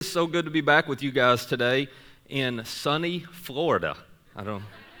so good to be back with you guys today in sunny Florida.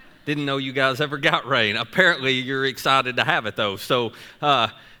 Didn't know you guys ever got rain. Apparently, you're excited to have it though. So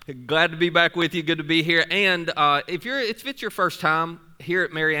glad to be back with you. Good to be here. And if it's your first time here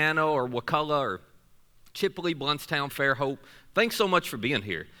at Marianna or Wakulla or Chipley, Bluntstown, Fairhope, thanks so much for being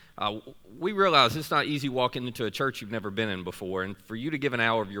here. We realize it's not easy walking into a church you've never been in before, and for you to give an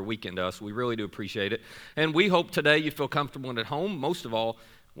hour of your weekend to us, we really do appreciate it. And we hope today you feel comfortable and at home. Most of all,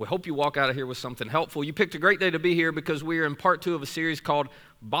 we hope you walk out of here with something helpful. You picked a great day to be here because we are in part 2 of a series called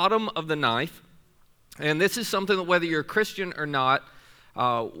Bottom of the Ninth, and this is something that whether you're a Christian or not,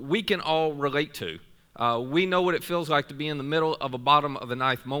 we can all relate to. We know what it feels like to be in the middle of a bottom of the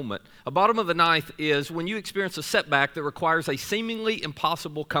ninth moment. A bottom of the ninth is when you experience a setback that requires a seemingly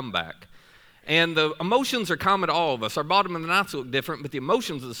impossible comeback. And the emotions are common to all of us. Our bottom of the ninths look different, but the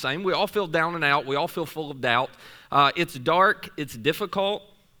emotions are the same. We all feel down and out. We all feel full of doubt. It's dark. It's difficult.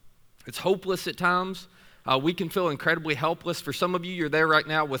 It's hopeless at times. We can feel incredibly helpless. For some of you, you're there right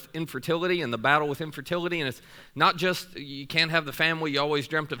now with infertility and the battle with infertility, and it's not just you can't have the family you always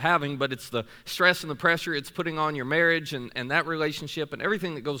dreamt of having, but it's the stress and the pressure it's putting on your marriage and that relationship and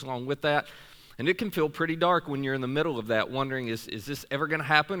everything that goes along with that. And it can feel pretty dark when you're in the middle of that, wondering, is this ever going to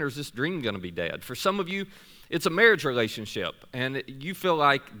happen or is this dream going to be dead? For some of you, it's a marriage relationship, and you feel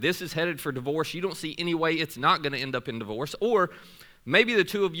like this is headed for divorce. You don't see any way it's not going to end up in divorce. Or maybe the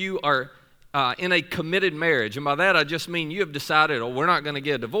two of you are in a committed marriage, and by that I just mean you have decided, oh, we're not going to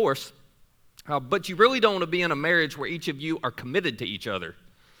get a divorce, but you really don't want to be in a marriage where each of you are committed to each other.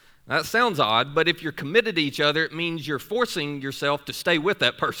 Now, that sounds odd, but if you're committed to each other, it means you're forcing yourself to stay with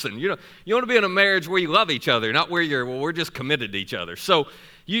that person. You want to be in a marriage where you love each other, not where we're just committed to each other. So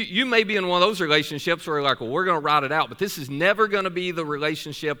you may be in one of those relationships where you're like, well, we're going to ride it out, but this is never going to be the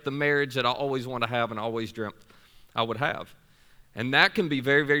relationship, the marriage that I always want to have and always dreamt I would have. And that can be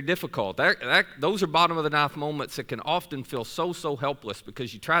very, very difficult. Those are bottom of the ninth moments that can often feel so helpless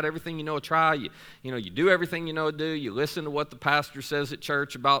because you tried everything you know to try. You do everything you know to do. You listen to what the pastor says at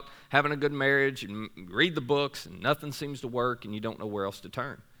church about having a good marriage and read the books, and nothing seems to work, and you don't know where else to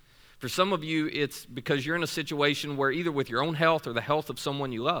turn. For some of you, it's because you're in a situation where either with your own health or the health of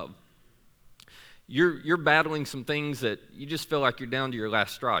someone you love, you're battling some things that you just feel like you're down to your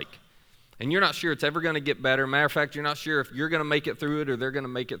last strike. And you're not sure it's ever going to get better. Matter of fact, you're not sure if you're going to make it through it or they're going to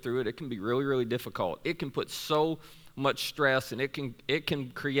make it through it. It can be really, really difficult. It can put so much stress, and it can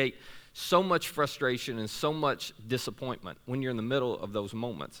create so much frustration and so much disappointment when you're in the middle of those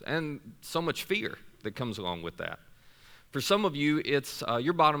moments, and so much fear that comes along with that. For some of you, it's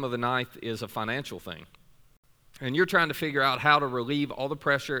your bottom of the ninth is a financial thing. And you're trying to figure out how to relieve all the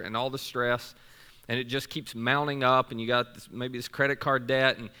pressure and all the stress, and it just keeps mounting up, and you got maybe this credit card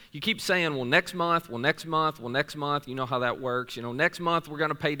debt, and you keep saying, well, next month, you know how that works. Next month we're going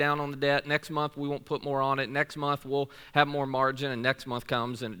to pay down on the debt. Next month we won't put more on it. Next month we'll have more margin, and next month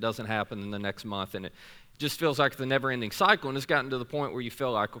comes, and it doesn't happen in the next month, and it just feels like the never-ending cycle, and it's gotten to the point where you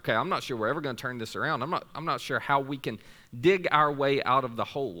feel like, okay, I'm not sure we're ever going to turn this around. I'm not sure how we can dig our way out of the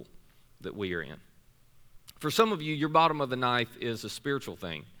hole that we are in. For some of you, your bottom of the ninth is a spiritual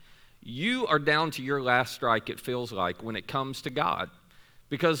thing. You are down to your last strike, it feels like, when it comes to God.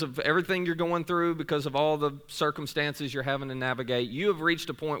 Because of everything you're going through, because of all the circumstances you're having to navigate, you have reached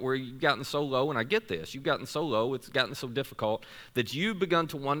a point where you've gotten so low, and I get this, you've gotten so low, it's gotten so difficult, that you've begun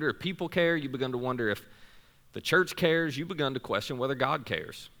to wonder if people care, you've begun to wonder if the church cares, you've begun to question whether God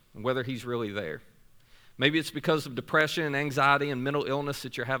cares, and whether He's really there. Maybe it's because of depression and anxiety and mental illness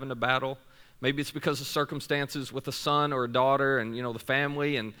that you're having to battle. Maybe it's because of circumstances with a son or a daughter and, the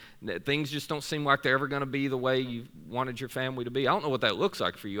family, and things just don't seem like they're ever going to be the way you wanted your family to be. I don't know what that looks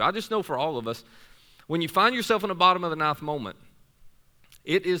like for you. I just know for all of us, when you find yourself in the bottom of the ninth moment,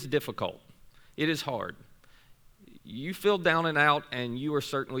 it is difficult. It is hard. You feel down and out, and you are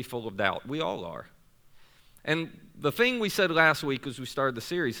certainly full of doubt. We all are. And the thing we said last week as we started the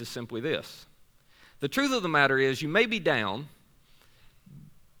series is simply this. The truth of the matter is you may be down,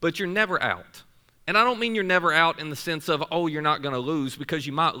 but you're never out. And I don't mean you're never out in the sense of, oh, you're not going to lose, because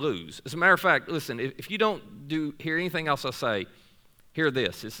you might lose. As a matter of fact, listen, if you don't hear anything else I say, hear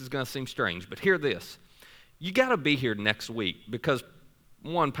this. This is going to seem strange, but hear this. You got to be here next week because,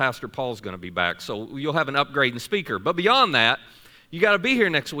 one, Pastor Paul's going to be back, so you'll have an upgrade in speaker. But beyond that, you got to be here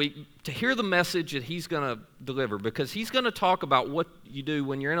next week to hear the message that he's going to deliver, because he's going to talk about what you do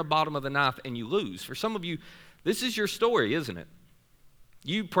when you're in the bottom of the ninth and you lose. For some of you, this is your story, isn't it?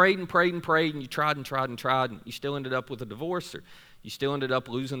 You prayed and prayed and prayed, and you tried and tried and tried, and you still ended up with a divorce, or you still ended up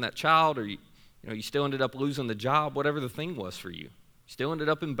losing that child, or you still ended up losing the job, whatever the thing was for you. You still ended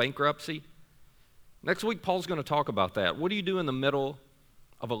up in bankruptcy. Next week, Paul's going to talk about that. What do you do in the middle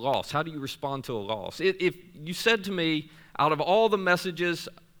of a loss? How do you respond to a loss? If you said to me, out of all the messages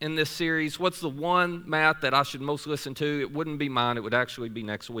in this series, what's the one, Matt, that I should most listen to? It wouldn't be mine. It would actually be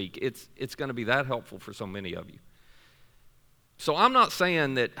next week. It's going to be that helpful for so many of you. So I'm not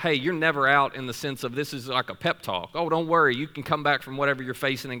saying that, hey, you're never out in the sense of this is like a pep talk. Oh, don't worry. You can come back from whatever you're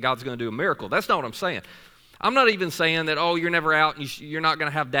facing and God's going to do a miracle. That's not what I'm saying. I'm not even saying that, oh, you're never out and you're not going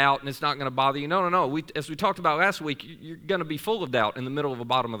to have doubt and it's not going to bother you. No. As we talked about last week, you're going to be full of doubt in the middle of a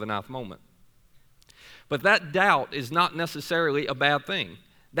bottom of the ninth moment. But that doubt is not necessarily a bad thing.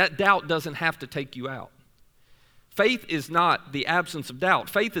 That doubt doesn't have to take you out. Faith is not the absence of doubt.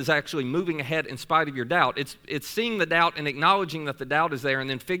 Faith is actually moving ahead in spite of your doubt. It's seeing the doubt and acknowledging that the doubt is there and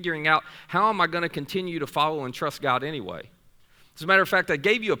then figuring out, how am I going to continue to follow and trust God anyway? As a matter of fact, I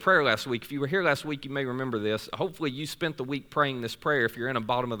gave you a prayer last week. If you were here last week, you may remember this. Hopefully you spent the week praying this prayer if you're in a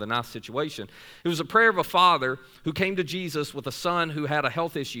bottom of the ninth situation. It was a prayer of a father who came to Jesus with a son who had a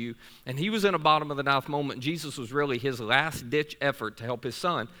health issue, and he was in a bottom of the ninth moment. Jesus was really his last-ditch effort to help his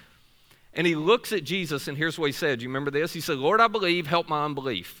son. And he looks at Jesus, and here's what he said. You remember this? He said, Lord, I believe, help my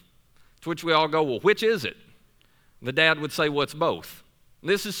unbelief. To which we all go, well, which is it? The dad would say, well, it's both. And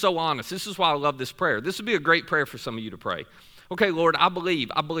this is so honest. This is why I love this prayer. This would be a great prayer for some of you to pray. Okay, Lord, I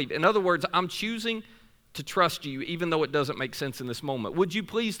believe. In other words, I'm choosing to trust you even though it doesn't make sense in this moment. Would you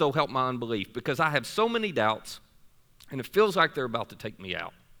please, though, help my unbelief? Because I have so many doubts, and it feels like they're about to take me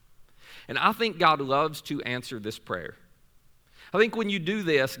out. And I think God loves to answer this prayer. I think when you do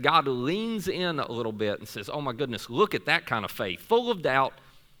this, God leans in a little bit and says, oh my goodness, look at that kind of faith, full of doubt,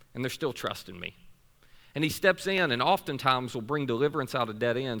 and they're still trusting me. And he steps in and oftentimes will bring deliverance out of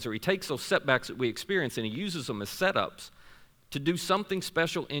dead ends, or he takes those setbacks that we experience and he uses them as setups to do something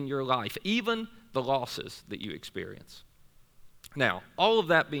special in your life, even the losses that you experience. Now, all of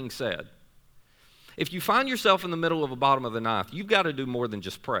that being said, if you find yourself in the middle of a bottom of the ninth, you've got to do more than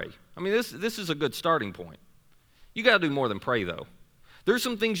just pray. I mean, this is a good starting point. You got to do more than pray, though. There's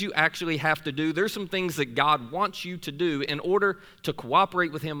some things you actually have to do. There's some things that God wants you to do in order to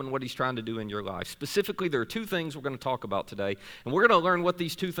cooperate with him in what he's trying to do in your life. Specifically, there are two things we're going to talk about today, and we're going to learn what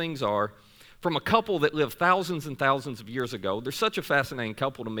these two things are from a couple that lived thousands and thousands of years ago. They're such a fascinating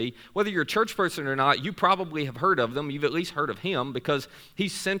couple to me. Whether you're a church person or not, you probably have heard of them. You've at least heard of him because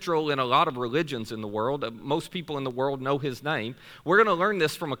he's central in a lot of religions in the world. Most people in the world know his name. We're going to learn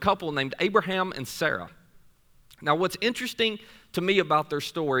this from a couple named Abraham and Sarah. Now, what's interesting to me about their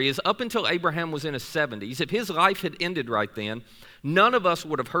story is up until Abraham was in his 70s, if his life had ended right then, none of us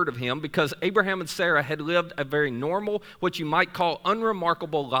would have heard of him because Abraham and Sarah had lived a very normal, what you might call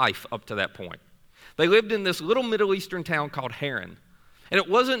unremarkable life up to that point. They lived in this little Middle Eastern town called Haran. And it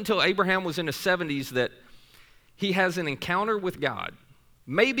wasn't until Abraham was in his 70s that he has an encounter with God,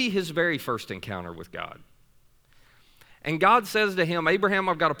 maybe his very first encounter with God. And God says to him, Abraham,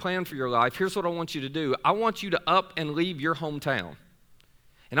 I've got a plan for your life. Here's what I want you to do. I want you to up and leave your hometown.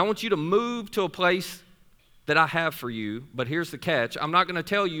 And I want you to move to a place that I have for you. But here's the catch. I'm not going to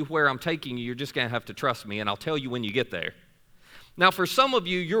tell you where I'm taking you. You're just going to have to trust me, and I'll tell you when you get there. Now, for some of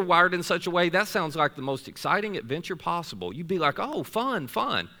you, you're wired in such a way, that sounds like the most exciting adventure possible. You'd be like, oh, fun.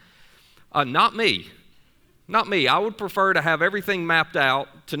 Not me. Not me. I would prefer to have everything mapped out,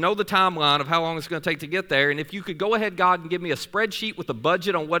 to know the timeline of how long it's going to take to get there. And if you could go ahead, God, and give me a spreadsheet with a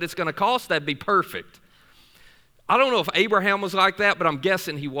budget on what it's going to cost, that'd be perfect. I don't know if Abraham was like that, but I'm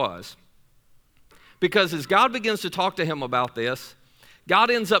guessing he was. Because as God begins to talk to him about this, God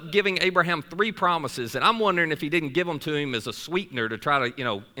ends up giving Abraham 3 promises. And I'm wondering if he didn't give them to him as a sweetener to try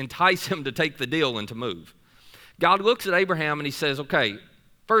to, entice him to take the deal and to move. God looks at Abraham and he says, okay,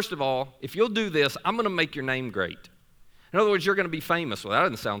 first of all, if you'll do this, I'm going to make your name great. In other words, you're going to be famous. Well, that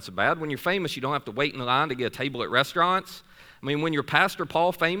doesn't sound so bad. When you're famous, you don't have to wait in line to get a table at restaurants. I mean, when you're Pastor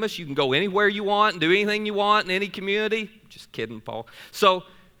Paul famous, you can go anywhere you want and do anything you want in any community. Just kidding, Paul. So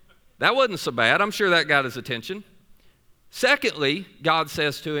that wasn't so bad. I'm sure that got his attention. Secondly, God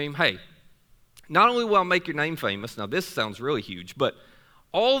says to him, hey, not only will I make your name famous, now this sounds really huge, but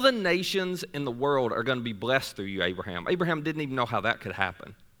all the nations in the world are going to be blessed through you, Abraham. Abraham didn't even know how that could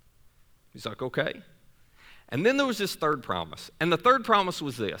happen. He's like, okay. And then there was this third promise. And the third promise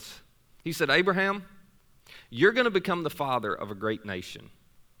was this. He said, Abraham, you're going to become the father of a great nation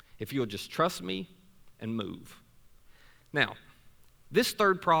if you'll just trust me and move. Now, this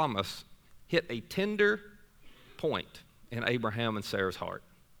third promise hit a tender point in Abraham and Sarah's heart.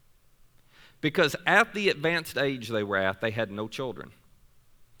 Because at the advanced age they were at, they had no children.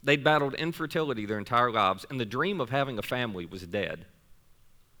 They'd battled infertility their entire lives, and the dream of having a family was dead.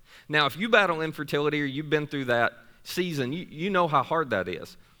 Now, if you battle infertility or you've been through that season, you know how hard that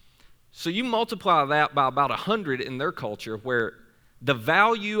is. So you multiply that by about 100 in their culture, where The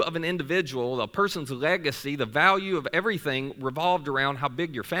value of an individual, a person's legacy, the value of everything revolved around how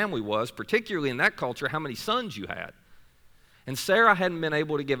big your family was, particularly in that culture, how many sons you had. And Sarah hadn't been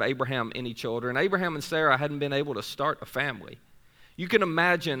able to give Abraham any children. Abraham and Sarah hadn't been able to start a family. You can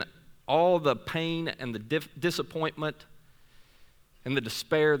imagine all the pain and the disappointment and the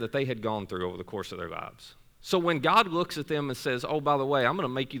despair that they had gone through over the course of their lives. So when God looks at them and says, oh, by the way, I'm going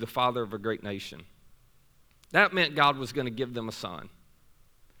to make you the father of a great nation, that meant God was going to give them a son.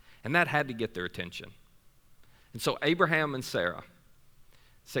 And that had to get their attention. And so Abraham and Sarah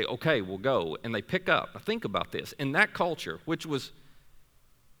say, okay, we'll go. And they pick up. Now think about this. In that culture, which was,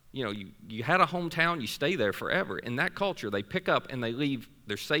 you had a hometown, you stay there forever. In that culture, they pick up and they leave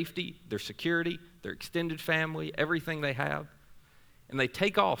their safety, their security, their extended family, everything they have. And they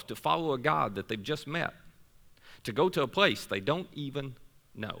take off to follow a God that they've just met, to go to a place they don't even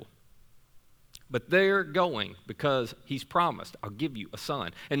know. But they're going because he's promised, I'll give you a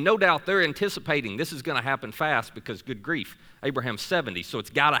son. And no doubt they're anticipating this is going to happen fast because, good grief, Abraham's 70, so it's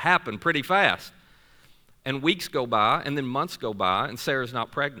got to happen pretty fast. And weeks go by, and then months go by, and Sarah's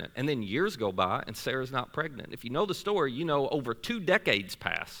not pregnant. And then years go by, and Sarah's not pregnant. If you know the story, you know over 2 decades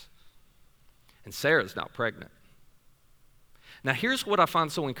pass, and Sarah's not pregnant. Now, here's what I find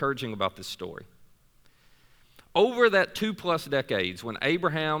so encouraging about this story. Over that 2+ decades, when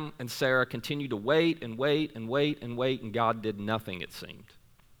Abraham and Sarah continued to wait and wait and wait and wait, and God did nothing, it seemed,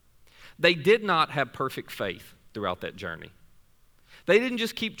 they did not have perfect faith throughout that journey. They didn't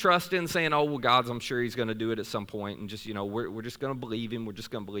just keep trusting, saying, oh, well, I'm sure he's going to do it at some point, and just, we're just going to believe him, we're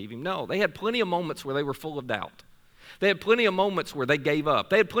just going to believe him. No, they had plenty of moments where they were full of doubt. They had plenty of moments where they gave up.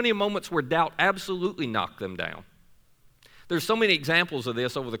 They had plenty of moments where doubt absolutely knocked them down. There's so many examples of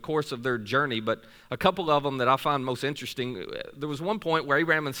this over the course of their journey, but a couple of them that I find most interesting. There was one point where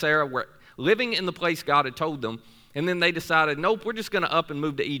Abraham and Sarah were living in the place God had told them, and then they decided, nope, we're just going to up and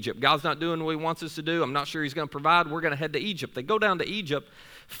move to Egypt. God's not doing what he wants us to do. I'm not sure he's going to provide. We're going to head to Egypt. They go down to Egypt.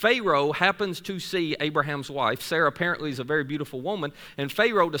 Pharaoh happens to see Abraham's wife. Sarah apparently is a very beautiful woman, and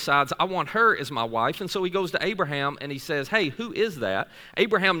Pharaoh decides, I want her as my wife. And so he goes to Abraham and he says, hey, who is that?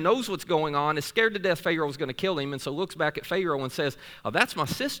 Abraham knows what's going on, is scared to death Pharaoh's going to kill him, and so looks back at Pharaoh and says, oh, that's my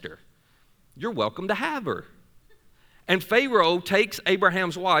sister. You're welcome to have her. And Pharaoh takes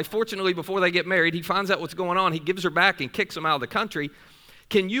Abraham's wife. Fortunately, before they get married, he finds out what's going on. He gives her back and kicks them out of the country.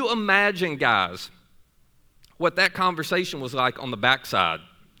 Can you imagine, guys, what that conversation was like on the backside?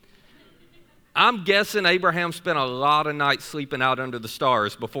 I'm guessing Abraham spent a lot of nights sleeping out under the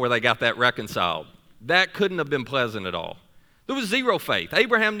stars before they got that reconciled. That couldn't have been pleasant at all. There was zero faith.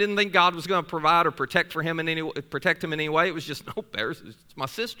 Abraham didn't think God was going to provide or protect him in any way. It was just, nope, it's my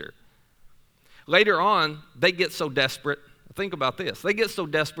sister. Later on, they get so desperate. Think about this. They get so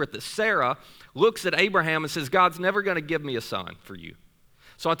desperate that Sarah looks at Abraham and says, God's never going to give me a son for you.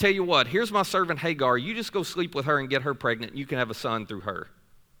 So I'll tell you what, here's my servant Hagar. You just go sleep with her and get her pregnant, and you can have a son through her.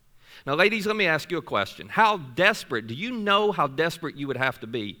 Now, ladies, let me ask you a question. How desperate, do you know how desperate you would have to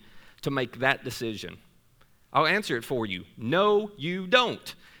be to make that decision? I'll answer it for you. No, you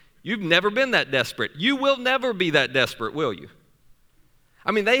don't. You've never been that desperate. You will never be that desperate, will you?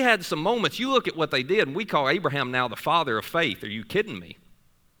 I mean, they had some moments. You look at what they did, and we call Abraham now the father of faith. Are you kidding me?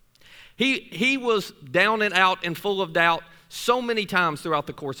 He was down and out and full of doubt so many times throughout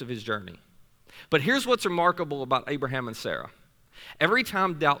the course of his journey. But here's what's remarkable about Abraham and Sarah. Every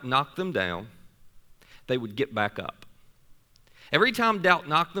time doubt knocked them down, they would get back up. Every time doubt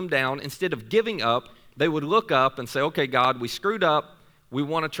knocked them down, instead of giving up, they would look up and say, okay, God, we screwed up. We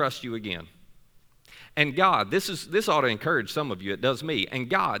want to trust you again. And God, this ought to encourage some of you. It does me. And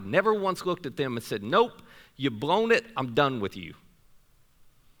God never once looked at them and said, nope, you've blown it. I'm done with you.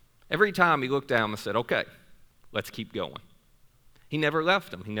 Every time he looked down and said, okay, let's keep going. He never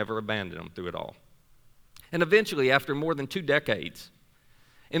left them. He never abandoned them through it all. And eventually, after more than 2 decades,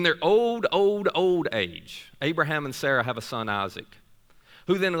 in their old age, Abraham and Sarah have a son, Isaac,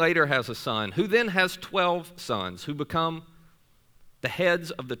 who then later has a son, who then has 12 sons, who become the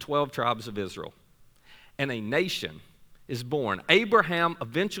heads of the 12 tribes of Israel. And a nation is born. Abraham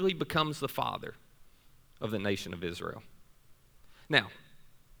eventually becomes the father of the nation of Israel. Now,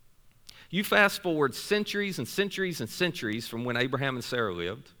 you fast forward centuries and centuries and centuries from when Abraham and Sarah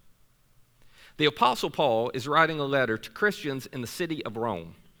lived. The Apostle Paul is writing a letter to Christians in the city of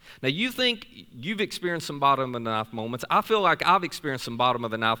Rome. Now, you think you've experienced some bottom of the knife moments. I feel like I've experienced some bottom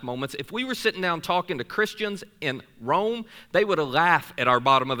of the knife moments. If we were sitting down talking to Christians in Rome, they would laugh at our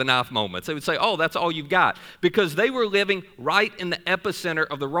bottom of the knife moments. They would say, oh, that's all you've got. Because they were living right in the epicenter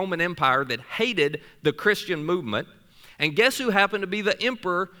of the Roman Empire that hated the Christian movement. And guess who happened to be the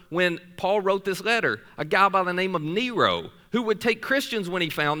emperor when Paul wrote this letter? A guy by the name of Nero, who would take Christians when he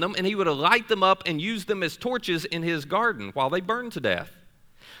found them, and he would light them up and use them as torches in his garden while they burned to death.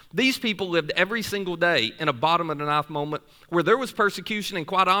 These people lived every single day in a bottom of the knife moment where there was persecution, and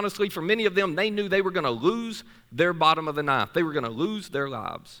quite honestly, for many of them, they knew they were going to lose their bottom of the knife. They were going to lose their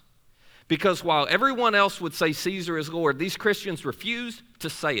lives. Because while everyone else would say Caesar is Lord, these Christians refused to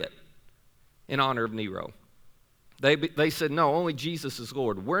say it in honor of Nero. They said, no, only Jesus is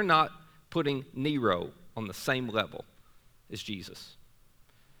Lord. We're not putting Nero on the same level as Jesus.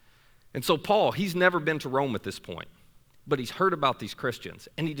 And so Paul, he's never been to Rome at this point, but he's heard about these Christians,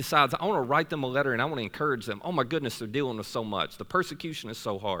 and he decides, I want to write them a letter, and I want to encourage them. Oh my goodness, they're dealing with so much. The persecution is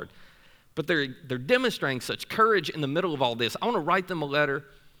so hard. But they're demonstrating such courage in the middle of all this. I want to write them a letter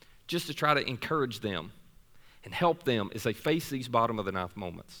just to try to encourage them and help them as they face these bottom of the knife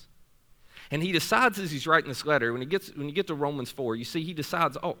moments. And he decides as he's writing this letter, when you get to Romans 4, you see he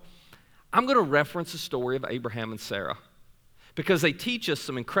decides, I'm going to reference the story of Abraham and Sarah because they teach us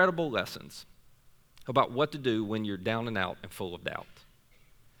some incredible lessons about what to do when you're down and out and full of doubt.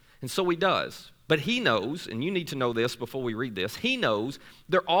 And so he does. But he knows, and you need to know this before we read this, he knows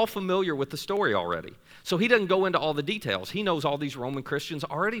they're all familiar with the story already. So he doesn't go into all the details. He knows all these Roman Christians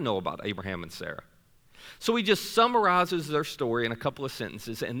already know about Abraham and Sarah. So he just summarizes their story in a couple of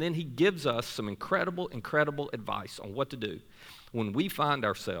sentences, and then he gives us some incredible, incredible advice on what to do when we find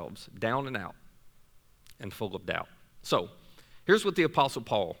ourselves down and out and full of doubt. So here's what the Apostle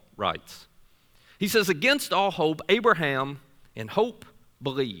Paul writes. He says, against all hope, Abraham in hope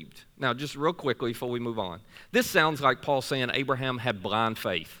believed. Now, just real quickly before we move on. This sounds like Paul saying Abraham had blind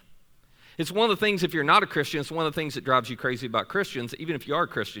faith. It's one of the things, if you're not a Christian, it's one of the things that drives you crazy about Christians. Even if you are a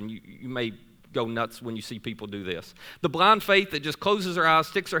Christian, you may go nuts when you see people do this. The blind faith that just closes their eyes,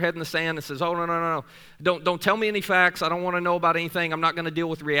 sticks their head in the sand and says, oh, no. Don't tell me any facts. I don't want to know about anything. I'm not going to deal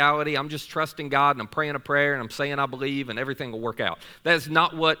with reality. I'm just trusting God, and I'm praying a prayer, and I'm saying I believe, and everything will work out. That is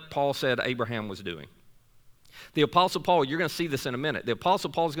not what Paul said Abraham was doing. The Apostle Paul, you're going to see this in a minute. The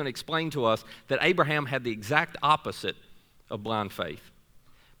Apostle Paul is going to explain to us that Abraham had the exact opposite of blind faith.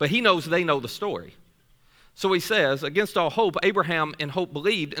 But he knows they know the story. So he says, against all hope, Abraham in hope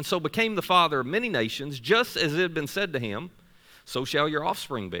believed, and so became the father of many nations, just as it had been said to him, so shall your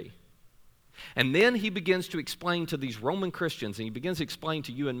offspring be. And then he begins to explain to these Roman Christians, and he begins to explain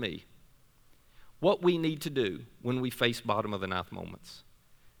to you and me what we need to do when we face bottom of the knife moments.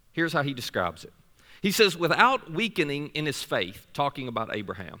 Here's how he describes it. He says, without weakening in his faith, talking about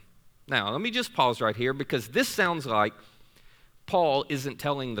Abraham. Now, let me just pause right here because this sounds like Paul isn't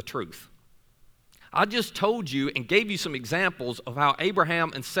telling the truth. I just told you and gave you some examples of how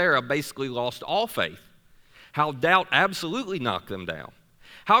Abraham and Sarah basically lost all faith, how doubt absolutely knocked them down.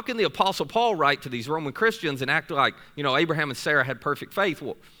 How can the Apostle Paul write to these Roman Christians and act like, Abraham and Sarah had perfect faith?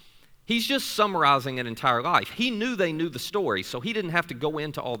 Well, he's just summarizing an entire life. He knew they knew the story, so he didn't have to go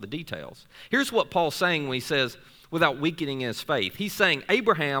into all the details. Here's what Paul's saying when he says, without weakening in his faith. He's saying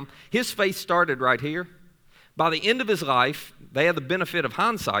Abraham, his faith started right here. By the end of his life, they had the benefit of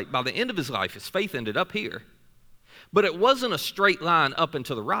hindsight. By the end of his life, his faith ended up here. But it wasn't a straight line up and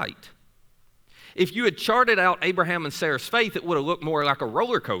to the right. If you had charted out Abraham and Sarah's faith, it would have looked more like a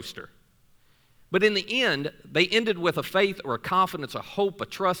roller coaster. But in the end, they ended with a faith or a confidence, a hope, a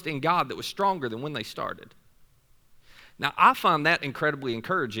trust in God that was stronger than when they started. Now, I find that incredibly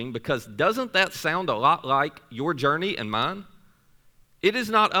encouraging because doesn't that sound a lot like your journey and mine? It is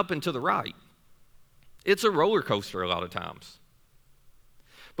not up and to the right. It's a roller coaster a lot of times.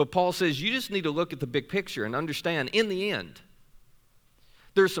 But Paul says you just need to look at the big picture and understand in the end,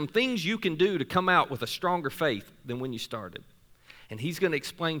 there's some things you can do to come out with a stronger faith than when you started. And he's going to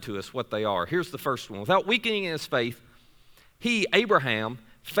explain to us what they are. Here's the first one. Without weakening in his faith, he, Abraham,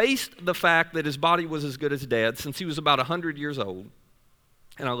 faced the fact that his body was as good as dead since he was about 100 years old.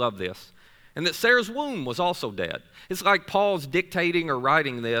 And I love this. And that Sarah's womb was also dead. It's like Paul's dictating or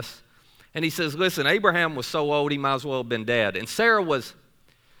writing this. And he says, listen, Abraham was so old he might as well have been dead. And Sarah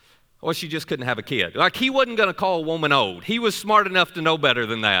she just couldn't have a kid. Like he wasn't going to call a woman old. He was smart enough to know better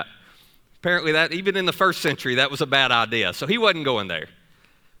than that. Apparently that, even in the first century, that was a bad idea. So he wasn't going there.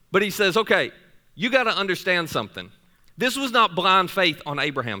 But he says, okay, you got to understand something. This was not blind faith on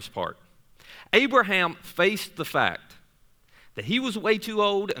Abraham's part. Abraham faced the fact that he was way too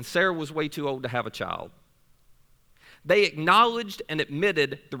old and Sarah was way too old to have a child. They acknowledged and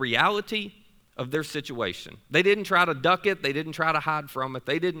admitted the reality of their situation. They didn't try to duck it. They didn't try to hide from it.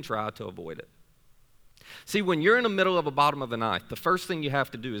 They didn't try to avoid it. See, when you're in the middle of a bottom of the knife, the first thing you have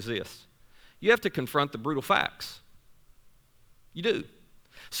to do is this. You have to confront the brutal facts. You do.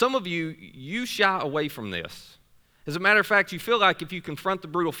 Some of you shy away from this. As a matter of fact, you feel like if you confront the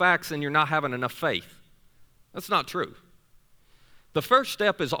brutal facts, then you're not having enough faith. That's not true. The first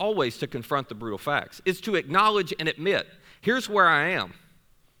step is always to confront the brutal facts. It's to acknowledge and admit, here's where I am.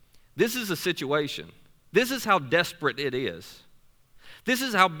 This is a situation. This is how desperate it is. This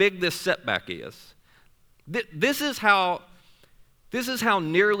is how big this setback is. This is how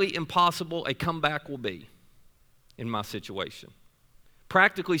nearly impossible a comeback will be in my situation.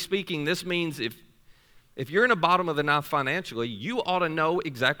 Practically speaking, this means if you're in the bottom of the ninth financially, you ought to know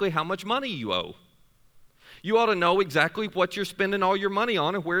exactly how much money you owe. You ought to know exactly what you're spending all your money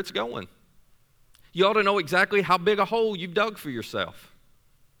on and where it's going. You ought to know exactly how big a hole you've dug for yourself.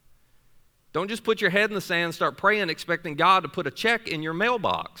 Don't just put your head in the sand and start praying expecting God to put a check in your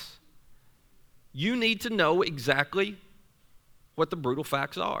mailbox. You need to know exactly what the brutal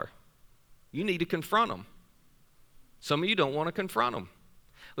facts are. You need to confront them. Some of you don't want to confront them.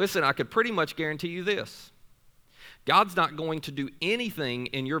 Listen, I could pretty much guarantee you this. God's not going to do anything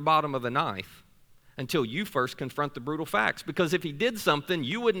in your bottom of the ninth until you first confront the brutal facts. Because if he did something,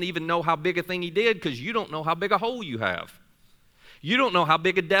 you wouldn't even know how big a thing he did because you don't know how big a hole you have. You don't know how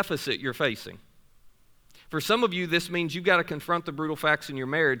big a deficit you're facing. For some of you, this means you've got to confront the brutal facts in your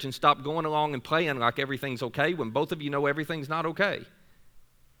marriage and stop going along and playing like everything's okay when both of you know everything's not okay.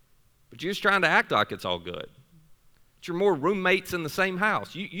 But you're just trying to act like it's all good. But you're more roommates in the same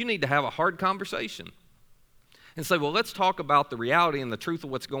house. You need to have a hard conversation and say, well, let's talk about the reality and the truth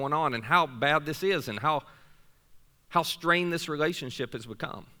of what's going on and how bad this is and how strained this relationship has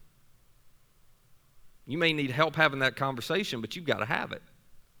become. You may need help having that conversation, but you've got to have it.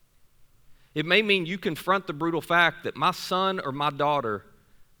 It may mean you confront the brutal fact that my son or my daughter,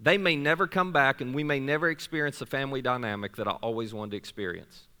 they may never come back and we may never experience the family dynamic that I always wanted to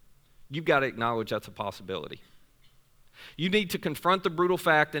experience. You've got to acknowledge that's a possibility. You need to confront the brutal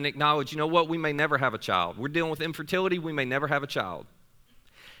fact and acknowledge, you know what, we may never have a child. We're dealing with infertility, we may never have a child.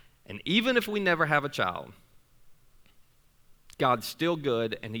 And even if we never have a child, God's still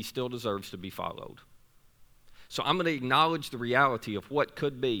good and he still deserves to be followed. So I'm going to acknowledge the reality of what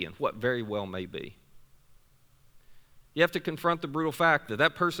could be and what very well may be. You have to confront the brutal fact that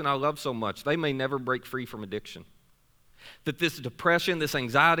that person I love so much, they may never break free from addiction. That this depression, this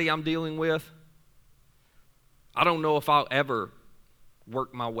anxiety I'm dealing with, I don't know if I'll ever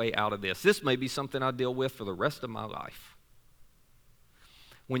work my way out of this. This may be something I deal with for the rest of my life.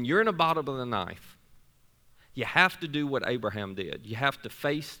 When you're in the bottom of the knife, you have to do what Abraham did. You have to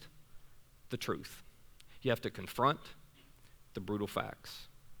face the truth. You have to confront the brutal facts.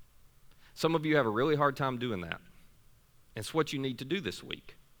 Some of you have a really hard time doing that. It's what you need to do this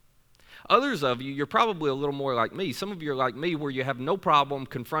week. Others of you, you're probably a little more like me. Some of you are like me where you have no problem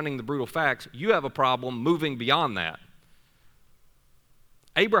confronting the brutal facts. You have a problem moving beyond that.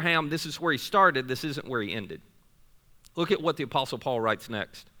 Abraham, this is where he started. This isn't where he ended. Look at what the Apostle Paul writes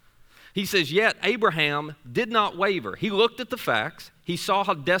next. He says, yet Abraham did not waver. He looked at the facts. He saw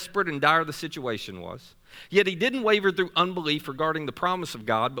how desperate and dire the situation was. Yet he didn't waver through unbelief regarding the promise of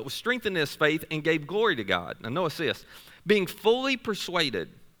God, but was strengthened in his faith and gave glory to God. Now notice this. Being fully persuaded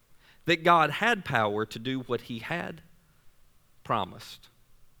that God had power to do what he had promised.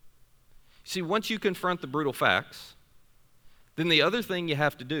 See, once you confront the brutal facts, then the other thing you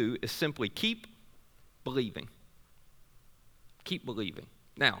have to do is simply keep believing. Keep believing.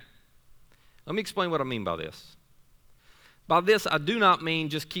 Now, let me explain what I mean by this. By this, I do not mean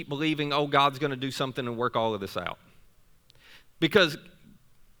just keep believing, oh, God's going to do something and work all of this out. Because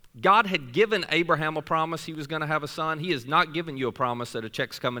God had given Abraham a promise he was going to have a son. He has not given you a promise that a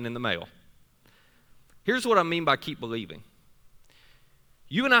check's coming in the mail. Here's what I mean by keep believing.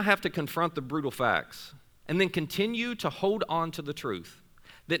 You and I have to confront the brutal facts and then continue to hold on to the truth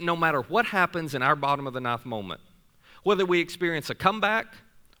that no matter what happens in our bottom of the ninth moment, whether we experience a comeback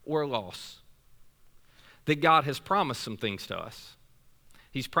or a loss, that God has promised some things to us.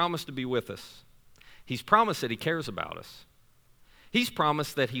 He's promised to be with us. He's promised that he cares about us. He's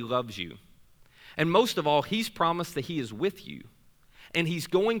promised that he loves you. And most of all, he's promised that he is with you. And he's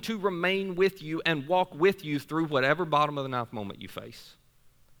going to remain with you and walk with you through whatever bottom of the ninth moment you face.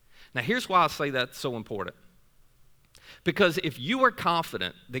 Now, here's why I say that's so important. Because if you are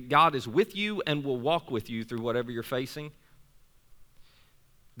confident that God is with you and will walk with you through whatever you're facing,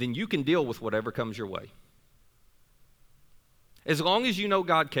 then you can deal with whatever comes your way. As long as you know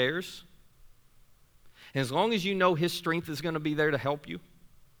God cares, and as long as you know his strength is going to be there to help you,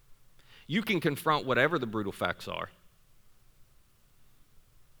 you can confront whatever the brutal facts are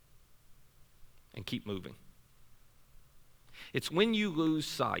and keep moving. It's when you lose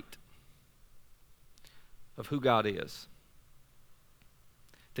sight of who God is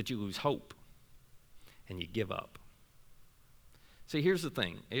that you lose hope and you give up. See, here's the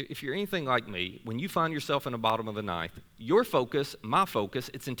thing. If you're anything like me, when you find yourself in the bottom of the ninth, your focus, my focus,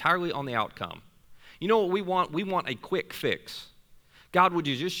 it's entirely on the outcome. You know what we want? We want a quick fix. God, would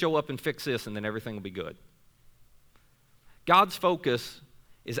you just show up and fix this and then everything will be good? God's focus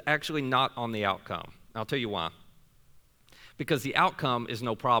is actually not on the outcome. I'll tell you why. Because the outcome is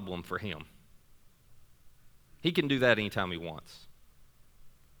no problem for him. He can do that anytime he wants.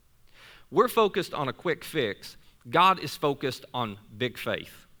 We're focused on a quick fix. God is focused on big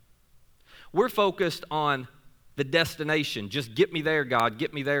faith. We're focused on the destination. Just get me there, God.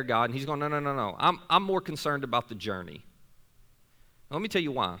 Get me there, God. And he's going, no. I'm more concerned about the journey. Now, let me tell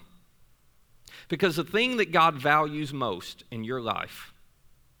you why. Because the thing that God values most in your life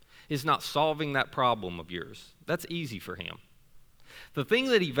is not solving that problem of yours. That's easy for him. The thing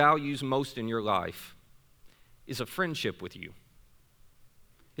that he values most in your life is a friendship with you.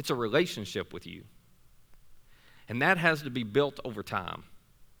 It's a relationship with you. And that has to be built over time.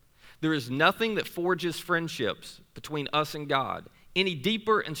 There is nothing that forges friendships between us and God any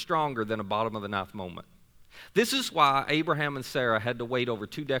deeper and stronger than a bottom of the ninth moment. This is why Abraham and Sarah had to wait over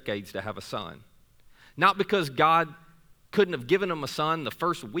 2 decades to have a son. Not because God couldn't have given them a son the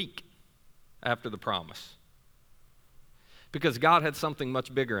first week after the promise. Because God had something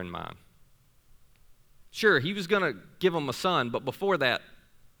much bigger in mind. Sure, he was going to give them a son, but before that,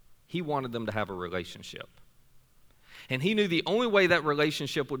 he wanted them to have a relationship. And he knew the only way that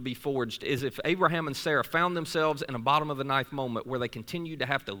relationship would be forged is if Abraham and Sarah found themselves in a bottom of the ninth moment where they continued to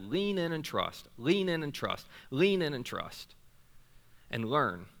have to lean in and trust, lean in and trust, lean in and trust, and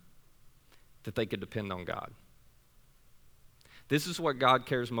learn that they could depend on God. This is what God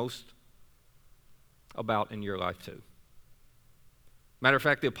cares most about in your life too. Matter of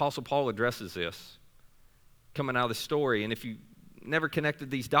fact, the Apostle Paul addresses this coming out of the story, and if you never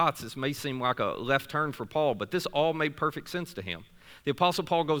connected these dots, this may seem like a left turn for Paul, but this all made perfect sense to him. The Apostle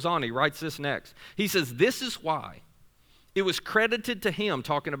Paul goes on, he writes this next. He says, this is why it was credited to him,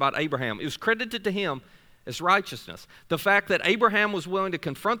 talking about Abraham, it was credited to him as righteousness. The fact that Abraham was willing to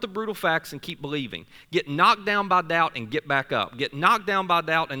confront the brutal facts and keep believing, get knocked down by doubt and get back up, get knocked down by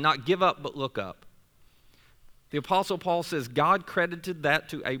doubt and not give up but look up. The Apostle Paul says God credited that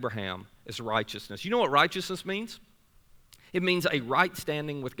to Abraham as righteousness. You know what righteousness means? It means a right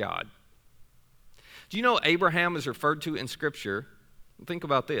standing with God. Do you know Abraham is referred to in Scripture? Think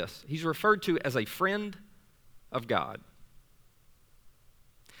about this. He's referred to as a friend of God.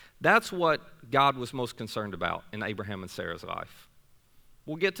 That's what God was most concerned about in Abraham and Sarah's life.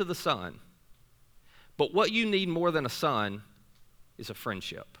 We'll get to the son. But what you need more than a son is a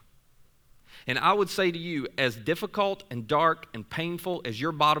friendship. And I would say to you, as difficult and dark and painful as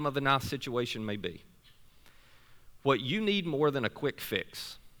your bottom of the ninth situation may be, what you need more than a quick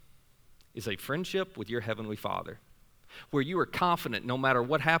fix is a friendship with your Heavenly Father, where you are confident no matter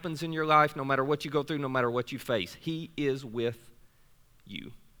what happens in your life, no matter what you go through, no matter what you face, He is with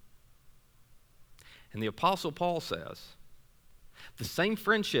you. And the Apostle Paul says, the same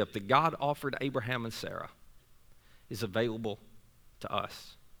friendship that God offered Abraham and Sarah is available to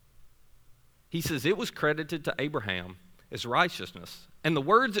us. He says it was credited to Abraham as righteousness. And the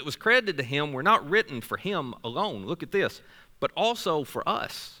words that was credited to him were not written for him alone. Look at this. But also for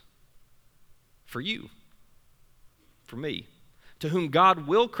us, for you, for me, to whom God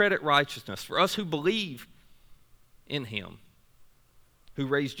will credit righteousness, for us who believe in Him, who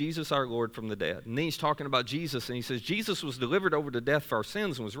raised Jesus our Lord from the dead. And then he's talking about Jesus, and he says, Jesus was delivered over to death for our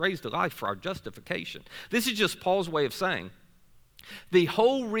sins and was raised to life for our justification. This is just Paul's way of saying, the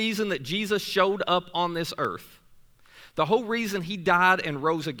whole reason that Jesus showed up on this earth, the whole reason He died and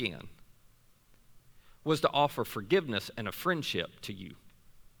rose again, was to offer forgiveness and a friendship to you.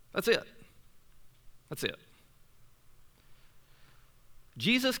 That's it. That's it.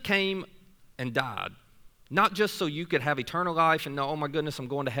 Jesus came and died, not just so you could have eternal life and know, oh my goodness, I'm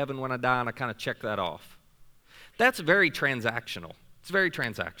going to heaven when I die, and I kind of check that off. That's very transactional. It's very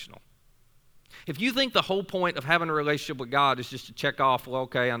transactional. If you think the whole point of having a relationship with God is just to check off, well,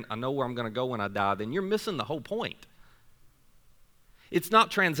 okay, I know where I'm going to go when I die, then you're missing the whole point. It's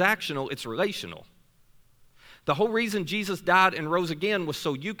not transactional, it's relational. The whole reason Jesus died and rose again was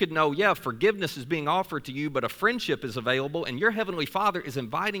so you could know, yeah, forgiveness is being offered to you, but a friendship is available, and your Heavenly Father is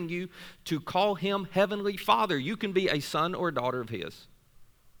inviting you to call Him Heavenly Father. You can be a son or a daughter of His.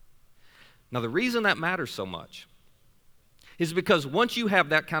 Now, the reason that matters so much is because once you have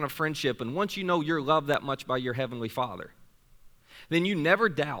that kind of friendship and once you know you're loved that much by your Heavenly Father, then you never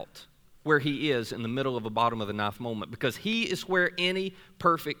doubt where He is in the middle of a bottom of the ninth moment, because He is where any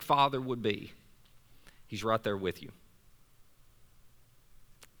perfect father would be. He's right there with you.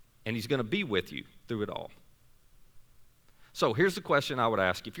 And He's going to be with you through it all. So here's the question I would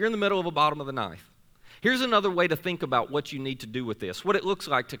ask. If you're in the middle of a bottom of the ninth, here's another way to think about what you need to do with this, what it looks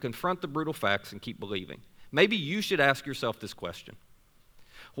like to confront the brutal facts and keep believing. Maybe you should ask yourself this question.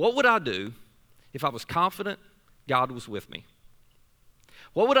 What would I do if I was confident God was with me?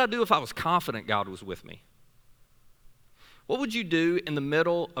 What would I do if I was confident God was with me? What would you do in the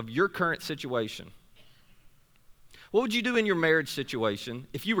middle of your current situation? What would you do in your marriage situation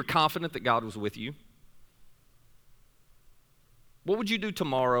if you were confident that God was with you? What would you do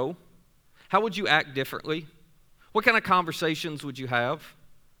tomorrow? How would you act differently? What kind of conversations would you have?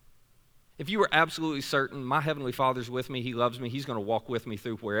 If you were absolutely certain, my Heavenly Father's with me, He loves me, He's going to walk with me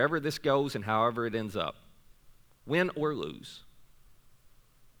through wherever this goes and however it ends up, win or lose.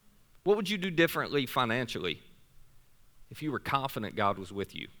 What would you do differently financially if you were confident God was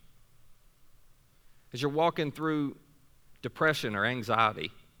with you? As you're walking through depression or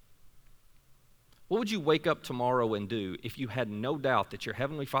anxiety, what would you wake up tomorrow and do if you had no doubt that your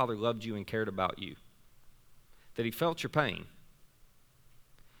Heavenly Father loved you and cared about you, that He felt your pain,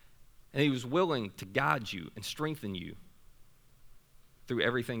 and He was willing to guide you and strengthen you through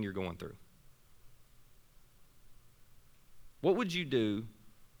everything you're going through? What would you do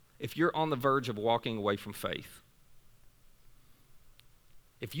if you're on the verge of walking away from faith?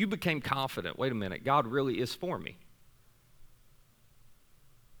 If you became confident, wait a minute, God really is for me,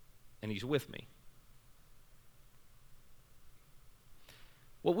 and He's with me.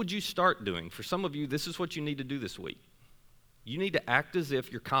 What would you start doing? For some of you, this is what you need to do this week. You need to act as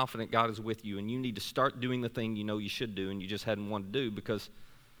if you're confident God is with you, and you need to start doing the thing you know you should do and you just hadn't wanted to do because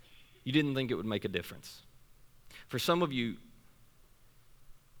you didn't think it would make a difference. For some of you,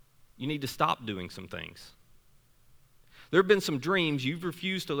 you need to stop doing some things. There have been some dreams you've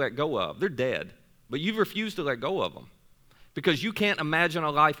refused to let go of. They're dead, but you've refused to let go of them because you can't imagine a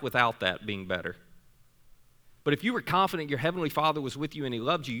life without that being better. But if you were confident your Heavenly Father was with you and He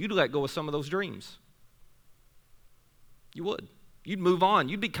loved you, you'd let go of some of those dreams. You would. You'd move on.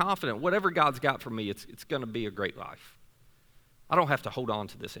 You'd be confident. Whatever God's got for me, it's going to be a great life. I don't have to hold on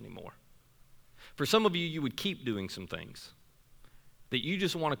to this anymore. For some of you, you would keep doing some things that you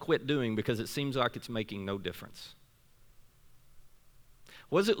just want to quit doing because it seems like it's making no difference.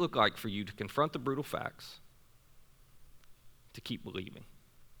 What does it look like for you to confront the brutal facts, to keep believing?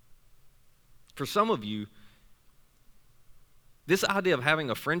 For some of you, this idea of having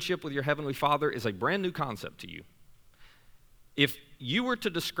a friendship with your Heavenly Father is a brand new concept to you. If you were to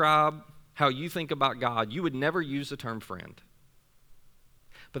describe how you think about God, you would never use the term friend.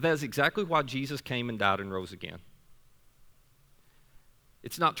 But that is exactly why Jesus came and died and rose again.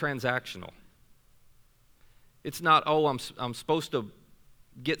 It's not transactional. It's not, oh, I'm supposed to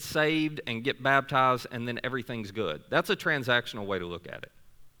get saved and get baptized and then everything's good. That's a transactional way to look at it.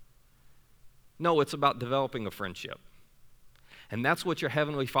 No, it's about developing a friendship. And that's what your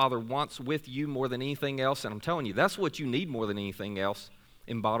Heavenly Father wants with you more than anything else. And I'm telling you, that's what you need more than anything else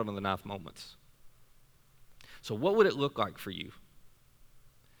in bottom of the ninth moments. So what would it look like for you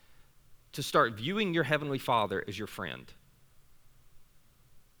to start viewing your Heavenly Father as your friend,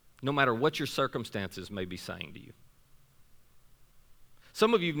 no matter what your circumstances may be saying to you?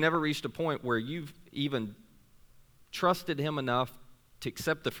 Some of you have never reached a point where you've even trusted Him enough to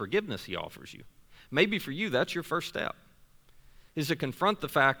accept the forgiveness He offers you. Maybe for you, that's your first step, is to confront the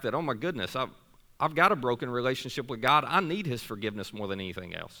fact that, oh my goodness, I've got a broken relationship with God. I need His forgiveness more than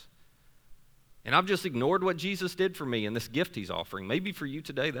anything else. And I've just ignored what Jesus did for me and this gift He's offering. Maybe for you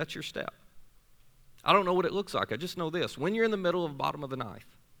today, that's your step. I don't know what it looks like. I just know this. When you're in the middle of the bottom of the ninth,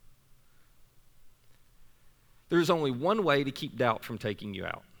 there's only one way to keep doubt from taking you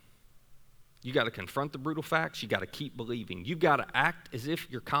out. You got to confront the brutal facts. You got to keep believing. You've got to act as if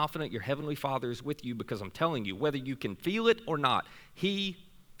you're confident your Heavenly Father is with you, because I'm telling you, whether you can feel it or not, He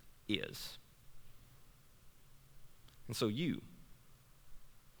is. And so you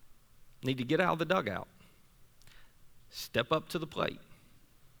need to get out of the dugout. Step up to the plate.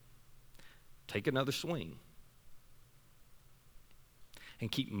 Take another swing.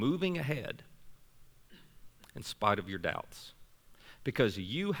 And keep moving ahead in spite of your doubts. Because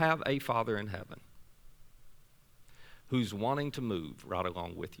you have a Father in heaven who's wanting to move right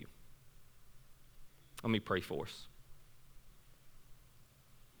along with you. Let me pray for us.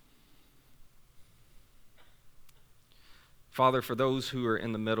 Father, for those who are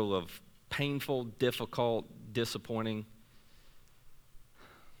in the middle of painful, difficult, disappointing,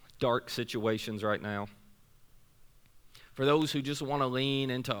 dark situations right now, for those who just want to lean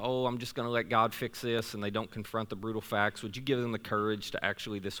into, oh, I'm just going to let God fix this, and they don't confront the brutal facts, would you give them the courage to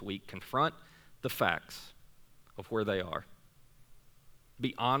actually this week confront the facts of where they are?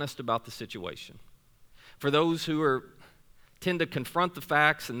 Be honest about the situation. For those who are tend to confront the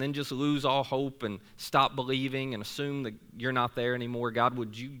facts and then just lose all hope and stop believing and assume that you're not there anymore, God,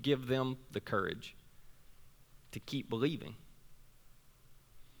 would you give them the courage to keep believing?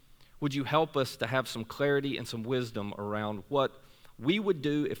 Would you help us to have some clarity and some wisdom around what we would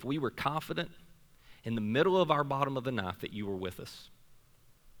do if we were confident in the middle of our bottom of the ninth that you were with us?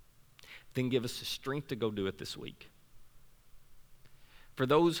 Then give us the strength to go do it this week. For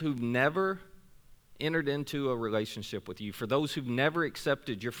those who've never entered into a relationship with you, for those who've never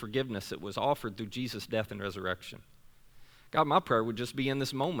accepted your forgiveness that was offered through Jesus' death and resurrection, God, my prayer would just be in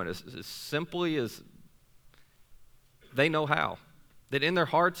this moment, as simply as they know how, that in their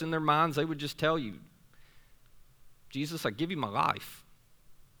hearts and their minds they would just tell you, Jesus, I give you my life.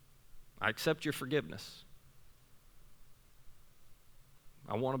 I accept your forgiveness.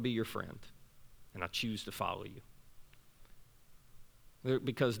 I want to be your friend, and I choose to follow you.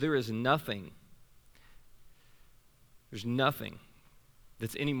 Because there's nothing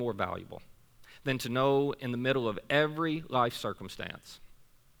that's any more valuable than to know in the middle of every life circumstance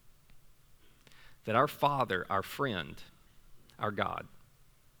that our Father, our friend, our God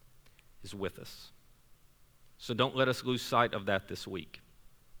is with us. So don't let us lose sight of that this week.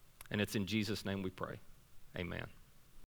 And it's in Jesus' name we pray. Amen.